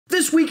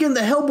This weekend,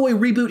 the Hellboy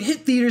reboot hit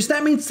theaters.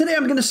 That means today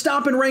I'm going to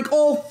stop and rank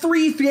all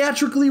 3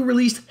 theatrically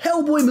released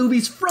Hellboy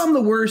movies from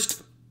the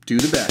worst to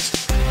the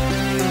best.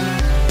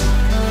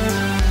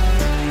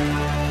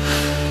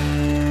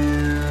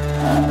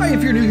 Hi,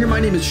 if you're new here, my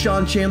name is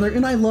Sean Chandler,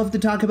 and I love to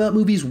talk about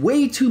movies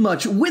way too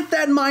much. With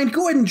that in mind,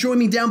 go ahead and join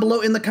me down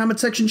below in the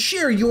comment section.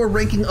 Share your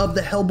ranking of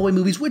the Hellboy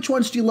movies. Which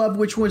ones do you love?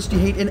 Which ones do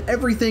you hate? And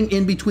everything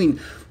in between.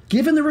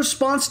 Given the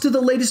response to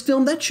the latest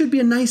film, that should be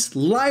a nice,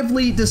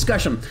 lively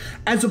discussion.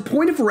 As a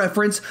point of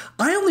reference,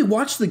 I only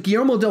watched the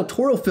Guillermo del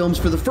Toro films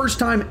for the first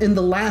time in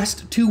the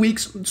last 2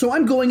 weeks, so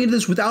I'm going into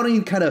this without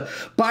any kind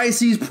of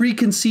biases,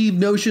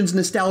 preconceived notions,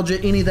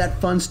 nostalgia, any of that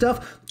fun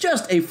stuff.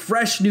 Just a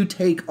fresh new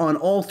take on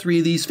all 3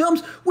 of these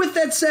films. With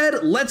that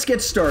said, let's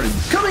get started.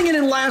 Coming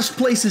in last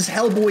place is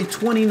Hellboy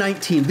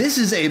 2019. This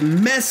is a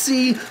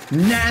messy,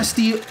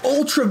 nasty,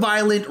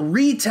 ultra-violent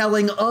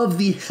retelling of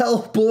the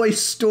Hellboy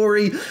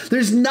story.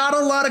 There's not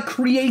a lot of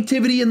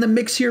creativity in the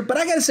mix here, but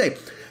I gotta say,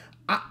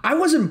 I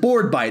wasn't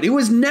bored by it. It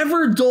was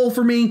never dull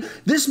for me.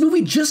 This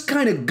movie just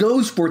kind of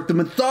goes for it. The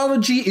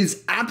mythology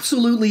is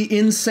absolutely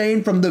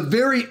insane. From the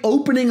very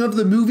opening of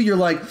the movie, you're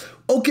like,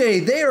 okay,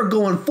 they are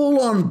going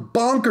full on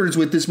bonkers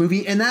with this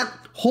movie, and that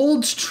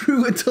holds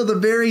true until the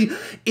very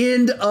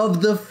end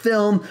of the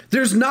film.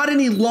 There's not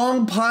any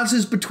long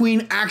pauses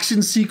between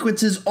action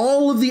sequences.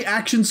 All of the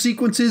action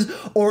sequences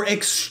are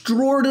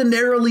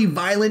extraordinarily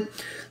violent.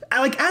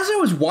 Like, as I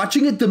was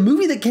watching it, the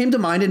movie that came to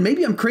mind, and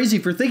maybe I'm crazy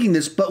for thinking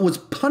this, but was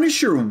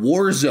Punisher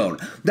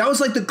Warzone. That was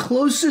like the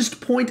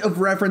closest point of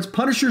reference,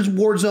 Punisher's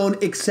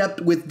Warzone,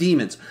 except with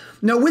demons.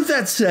 Now, with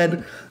that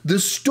said, the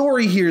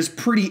story here is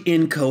pretty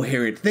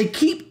incoherent. They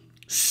keep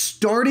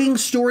starting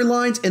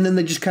storylines and then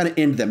they just kind of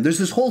end them. There's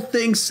this whole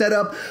thing set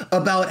up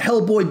about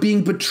Hellboy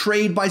being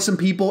betrayed by some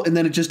people and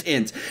then it just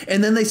ends.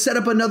 And then they set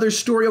up another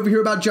story over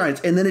here about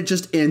giants and then it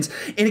just ends.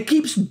 And it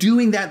keeps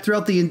doing that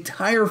throughout the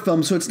entire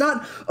film. So it's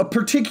not a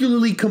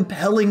particularly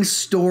compelling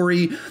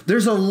story.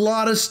 There's a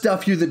lot of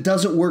stuff here that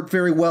doesn't work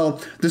very well.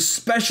 The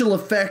special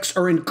effects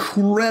are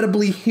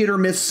incredibly hit or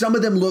miss. Some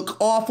of them look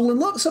awful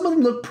and some of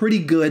them look pretty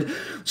good.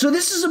 So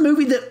this is a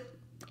movie that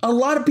a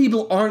lot of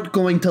people aren't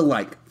going to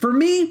like. For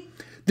me,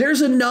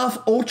 there's enough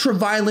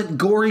ultra-violent,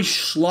 gory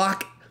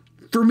schlock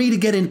for me to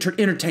get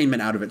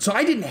entertainment out of it. So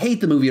I didn't hate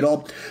the movie at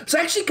all. I was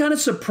actually kind of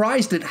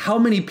surprised at how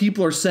many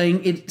people are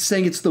saying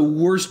it's the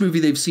worst movie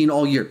they've seen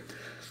all year.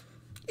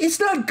 It's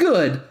not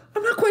good.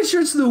 I'm not quite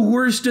sure it's the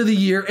worst of the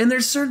year, and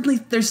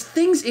there's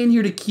things in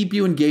here to keep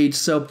you engaged,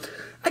 so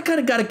I kind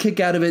of got a kick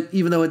out of it,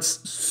 even though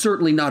it's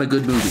certainly not a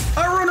good movie.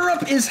 Our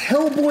runner-up is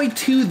Hellboy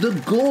 2: The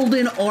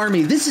Golden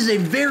Army. This is a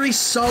very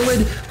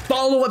solid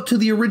follow-up to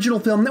the original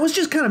film that was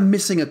just kind of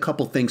missing a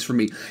couple things for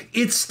me.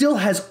 It still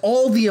has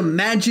all the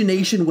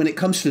imagination when it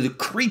comes to the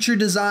creature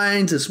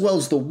designs, as well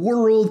as the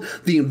world,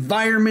 the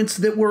environments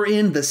that we're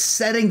in, the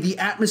setting, the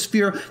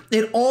atmosphere.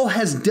 It all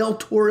has Del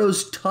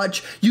Toro's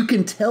touch. You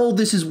can tell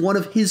this is one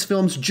of his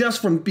films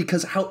just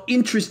because how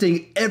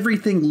interesting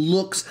everything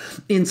looks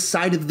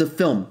inside of the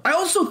film. I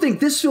also think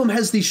this film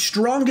has the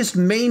strongest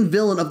main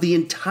villain of the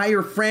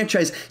entire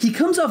franchise. He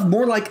comes off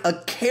more like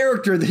a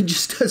character than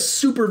just a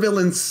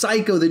supervillain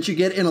psycho that you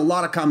get in a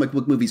lot of comic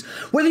book movies.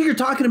 Whether you're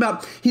talking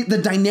about the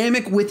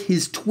dynamic with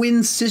his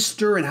twin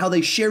sister and how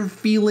they share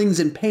feelings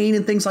and pain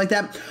and things like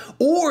that,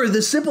 or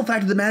the simple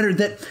fact of the matter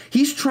that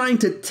he's trying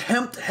to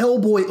tempt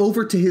Hellboy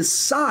over to his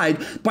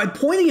side by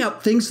pointing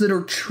out things that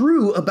are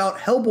true about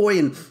Hellboy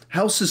and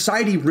how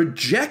society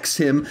rejects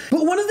him.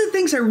 But one of the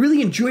things I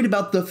really enjoyed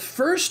about the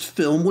first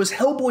film was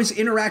Hellboy's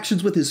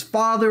interactions with his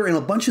father and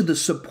a bunch of the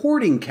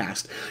supporting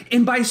cast.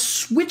 And by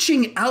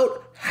switching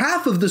out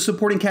half of the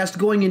supporting cast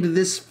going into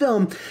this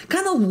film,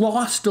 kind of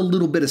lost a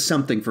little bit of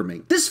something for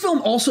me. This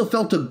film also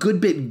felt a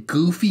good bit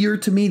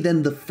goofier to me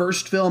than the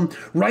first film.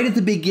 Right at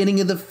the beginning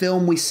of the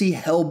film, we see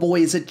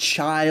Hellboy as a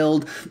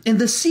child, and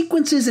the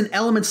sequences and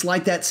elements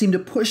like that seem to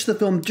push the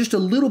film just a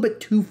little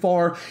bit too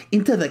far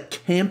into the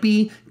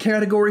campy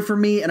category for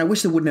me, and I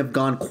wish they wouldn't have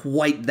gone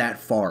quite that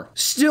far.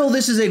 Still,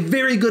 this is a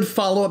very good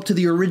follow-up to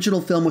the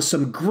original film with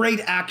some great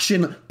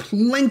action,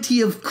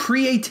 plenty of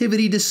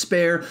creativity to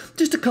spare,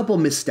 just a couple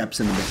missteps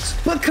in the mix.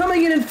 But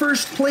coming in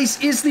first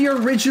place is the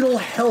original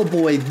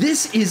Hellboy.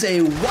 This is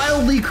a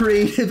wildly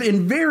creative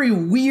and very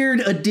weird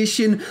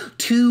addition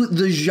to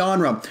the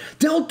genre.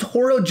 Del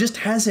Toro just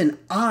has an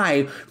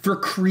eye for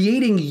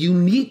creating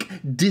unique,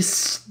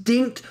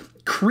 distinct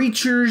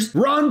creatures.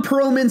 Ron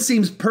Perlman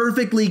seems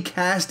perfectly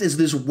cast as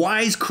this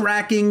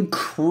wisecracking,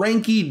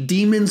 cranky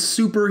demon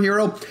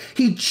superhero.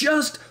 He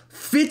just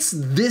fits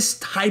this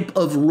type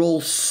of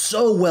role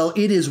so well.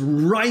 It is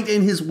right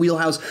in his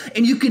wheelhouse,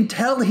 and you can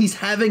tell he's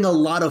having a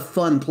lot of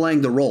fun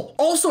playing the role.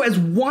 Also, as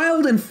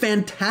wild and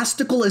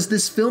fantastical as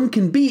this film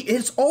can be,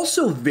 it's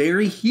also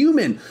very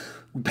human.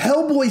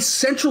 Hellboy's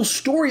central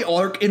story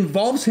arc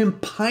involves him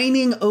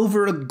pining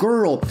over a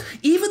girl.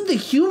 Even the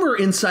humor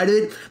inside of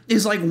it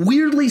is like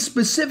weirdly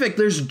specific.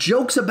 There's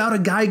jokes about a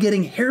guy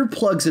getting hair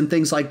plugs and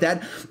things like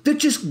that that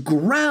just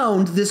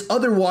ground this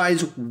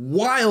otherwise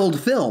wild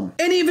film.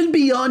 And even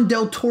beyond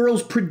Del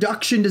Toro's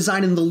production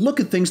design and the look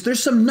of things,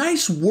 there's some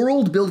nice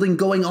world building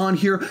going on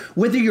here,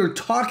 whether you're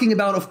talking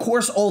about, of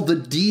course, all the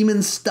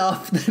demon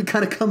stuff that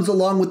kind of comes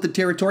along with the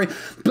territory,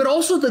 but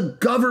also the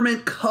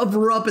government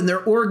cover-up and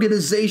their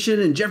organization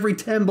and Jeffrey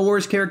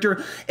Tambor's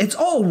character. It's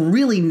all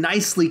really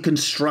nicely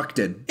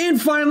constructed.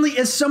 And finally,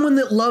 as someone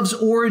that loves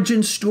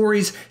origin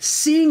stories,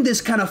 seeing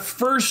this kind of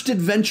first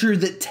adventure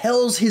that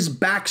tells his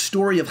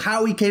backstory of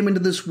how he came into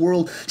this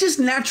world just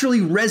naturally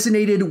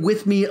resonated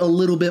with me a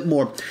little bit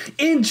more.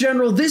 In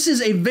general, this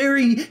is a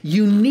very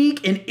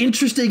unique and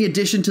interesting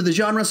addition to the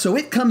genre, so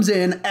it comes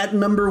in at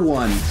number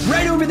 1.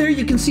 Right over there,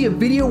 you can see a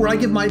video where I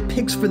give my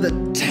picks for the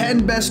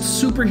 10 best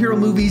superhero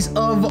movies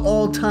of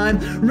all time.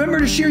 Remember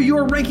to share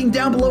your ranking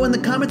down below in the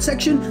comment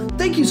section.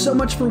 Thank you so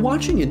much for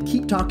watching, and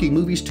keep talking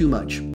movies too much.